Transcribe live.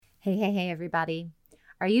Hey, everybody.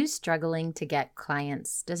 Are you struggling to get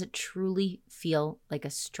clients? Does it truly feel like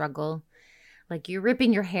a struggle? Like you're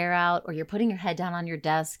ripping your hair out or you're putting your head down on your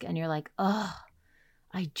desk and you're like, oh,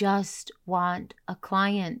 I just want a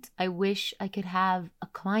client. I wish I could have a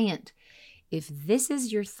client. If this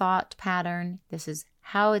is your thought pattern, this is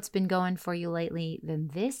how it's been going for you lately,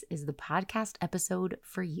 then this is the podcast episode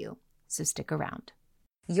for you. So stick around.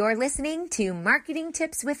 You're listening to Marketing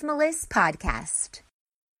Tips with Melissa podcast.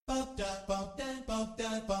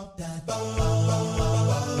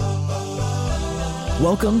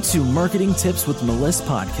 Welcome to Marketing Tips with Melissa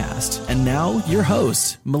podcast. And now your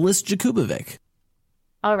host, Melissa Jakubovic.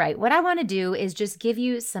 All right, what I want to do is just give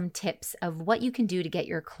you some tips of what you can do to get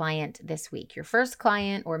your client this week. Your first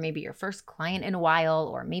client, or maybe your first client in a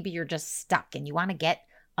while, or maybe you're just stuck and you want to get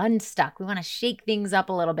unstuck. We want to shake things up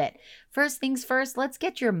a little bit. First things first, let's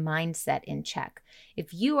get your mindset in check.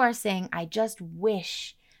 If you are saying, I just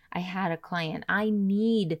wish I had a client, I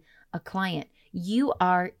need a client, you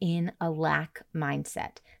are in a lack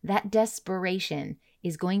mindset. That desperation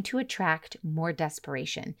is going to attract more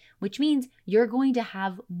desperation, which means you're going to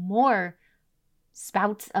have more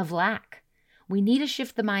spouts of lack. We need to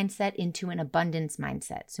shift the mindset into an abundance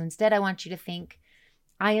mindset. So instead, I want you to think,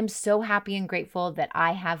 I am so happy and grateful that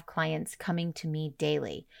I have clients coming to me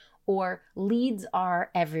daily, or leads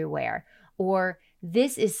are everywhere, or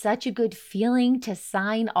this is such a good feeling to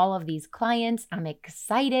sign all of these clients. I'm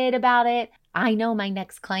excited about it. I know my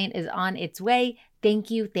next client is on its way.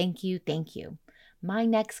 Thank you, thank you, thank you. My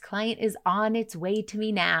next client is on its way to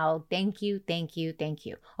me now. Thank you, thank you, thank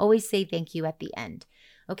you. Always say thank you at the end.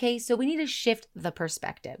 Okay, so we need to shift the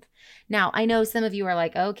perspective. Now, I know some of you are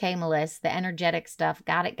like, okay, Melissa, the energetic stuff,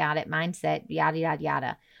 got it, mindset, yada, yada,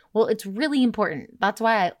 yada. Well, it's really important. That's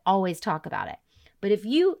why I always talk about it. But if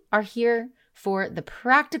you are here for the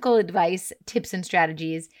practical advice, tips, and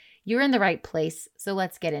strategies, you're in the right place. So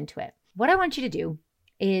let's get into it. What I want you to do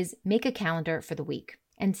is make a calendar for the week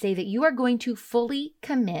and say that you are going to fully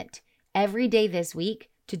commit every day this week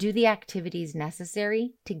to do the activities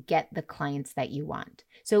necessary to get the clients that you want.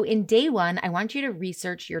 So in day one, I want you to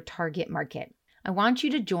research your target market. I want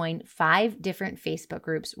you to join 5 different Facebook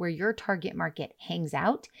groups where your target market hangs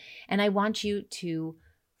out. And I want you to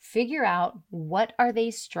figure out what are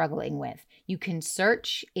they struggling with. You can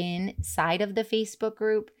search inside of the Facebook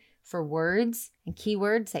group for words and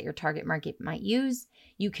keywords that your target market might use.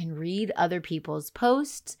 You can read other people's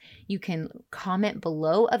posts. You can comment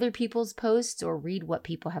below other people's posts or read what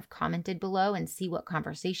people have commented below and see what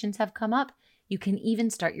conversations have come up. You can even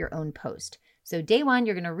start your own post. So day 1,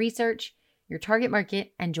 you're going to research your target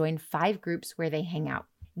market and join 5 groups where they hang out.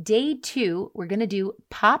 Day 2, we're going to do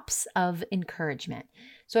pops of encouragement.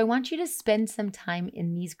 So I want you to spend some time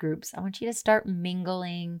in these groups. I want you to start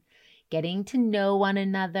mingling, getting to know one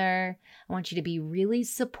another. I want you to be really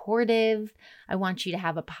supportive. I want you to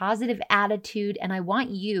have a positive attitude, and I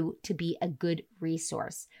want you to be a good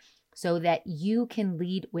resource so that you can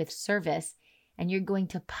lead with service. And you're going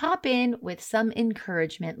to pop in with some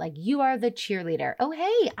encouragement, like you are the cheerleader. Oh,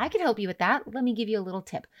 hey, I could help you with that. Let me give you a little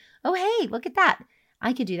tip. Oh, hey, look at that.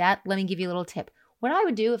 I could do that. Let me give you a little tip. What I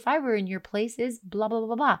would do if I were in your place is blah, blah,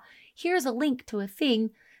 blah, blah. Here's a link to a thing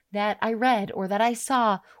that I read or that I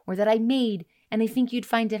saw or that I made, and I think you'd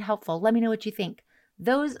find it helpful. Let me know what you think.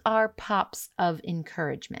 Those are pops of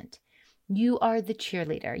encouragement. You are the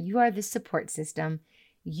cheerleader. You are the support system.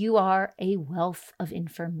 You are a wealth of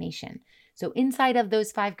information. So inside of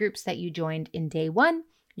those 5 groups that you joined in day 1,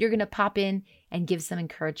 you're going to pop in and give some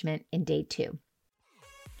encouragement in day 2.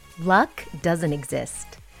 Luck doesn't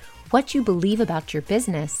exist. What you believe about your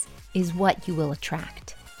business is what you will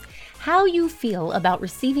attract. How you feel about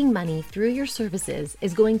receiving money through your services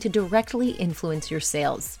is going to directly influence your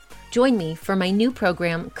sales. Join me for my new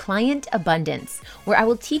program, Client Abundance, where I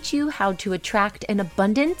will teach you how to attract an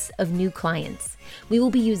abundance of new clients. We will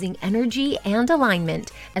be using energy and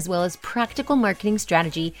alignment, as well as practical marketing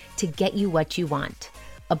strategy to get you what you want.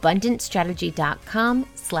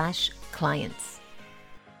 abundancestrategy.com/clients.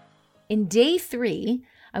 In day 3,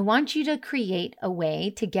 I want you to create a way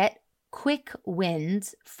to get quick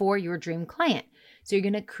wins for your dream client. So you're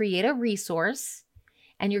going to create a resource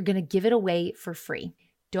and you're going to give it away for free.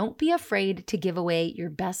 Don't be afraid to give away your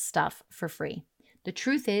best stuff for free. The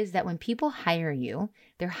truth is that when people hire you,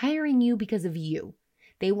 they're hiring you because of you.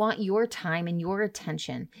 They want your time and your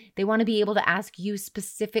attention. They want to be able to ask you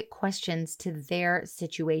specific questions to their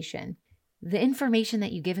situation. The information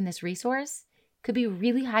that you give in this resource could be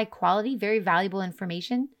really high quality, very valuable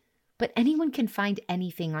information, but anyone can find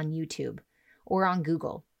anything on YouTube or on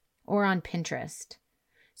Google or on Pinterest.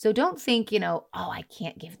 So don't think, oh, I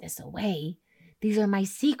can't give this away. these are my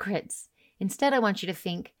secrets. Instead, I want you to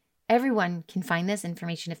think everyone can find this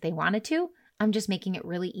information if they wanted to. I'm just making it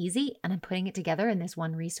really easy and I'm putting it together in this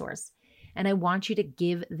one resource. And I want you to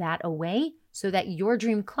give that away so that your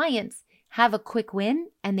dream clients have a quick win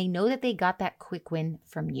and they know that they got that quick win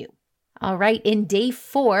from you. All right, in day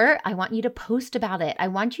 4, I want you to post about it. I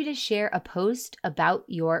want you to share a post about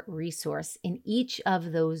your resource in each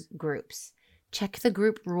of those groups. Check the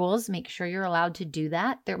group rules, make sure you're allowed to do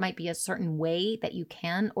that. There might be a certain way that you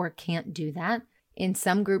can or can't do that. In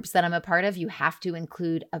some groups that I'm a part of, you have to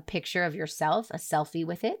include a picture of yourself, a selfie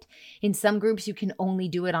with it. In some groups, you can only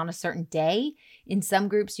do it on a certain day. In some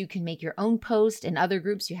groups, you can make your own post. In other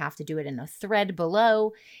groups, you have to do it in a thread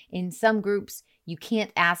below. In some groups, you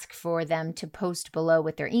can't ask for them to post below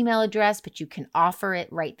with their email address, but you can offer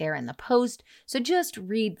it right there in the post. So just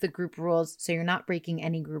read the group rules so you're not breaking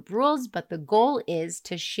any group rules, but the goal is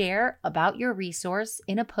to share about your resource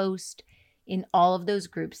in a post in all of those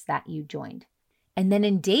groups that you joined. And then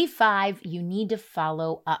in day 5, you need to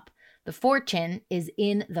follow up. The fortune is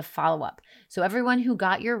in the follow-up. So everyone who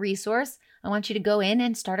got your resource, I want you to go in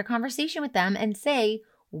and start a conversation with them and say,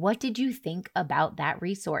 what did you think about that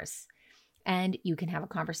resource? And you can have a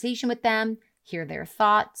conversation with them, hear their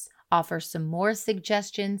thoughts, offer some more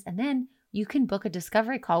suggestions, and then you can book a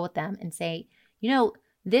discovery call with them and say,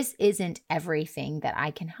 this isn't everything that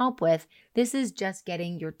I can help with. This is just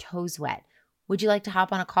getting your toes wet. Would you like to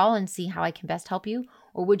hop on a call and see how I can best help you?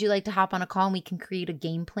 Or would you like to hop on a call and we can create a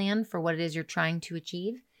game plan for what it is you're trying to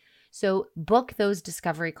achieve? So book those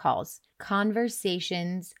discovery calls.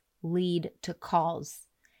 Conversations lead to calls,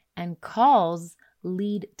 and calls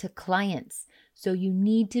lead to clients. So you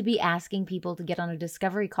need to be asking people to get on a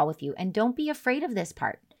discovery call with you. And don't be afraid of this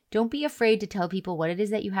part. Don't be afraid to tell people what it is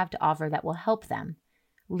that you have to offer that will help them.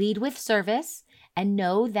 Lead with service and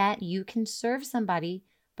know that you can serve somebody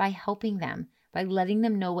by helping them, by letting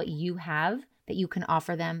them know what you have that you can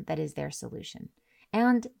offer them that is their solution.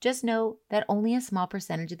 And just know that only a small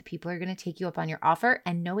percentage of the people are going to take you up on your offer,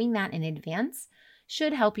 and knowing that in advance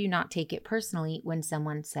should help you not take it personally when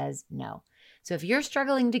someone says no. So if you're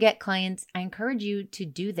struggling to get clients, I encourage you to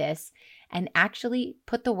do this and actually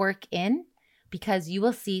put the work in, because you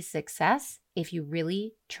will see success if you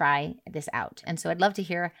really try this out. And so I'd love to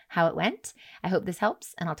hear how it went. I hope this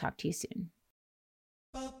helps, and I'll talk to you soon.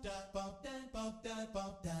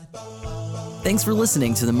 Thanks for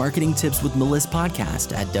listening to the Marketing Tips with Meliss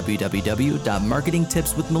podcast at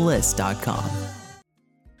www.marketingtipswithmeliss.com.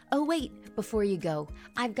 Oh, wait. Before you go,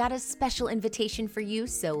 I've got a special invitation for you,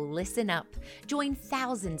 so listen up. Join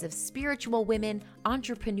thousands of spiritual women,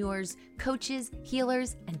 entrepreneurs, coaches,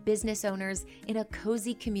 healers, and business owners in a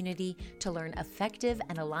cozy community to learn effective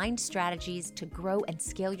and aligned strategies to grow and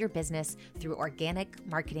scale your business through organic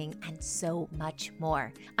marketing and so much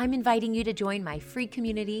more. I'm inviting you to join my free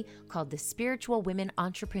community called the Spiritual Women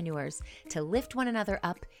Entrepreneurs to lift one another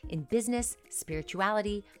up in business,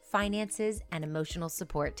 spirituality, finances, and emotional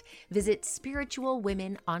support. Visit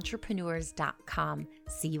spiritualwomenentrepreneurs.com.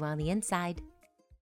 See you on the inside.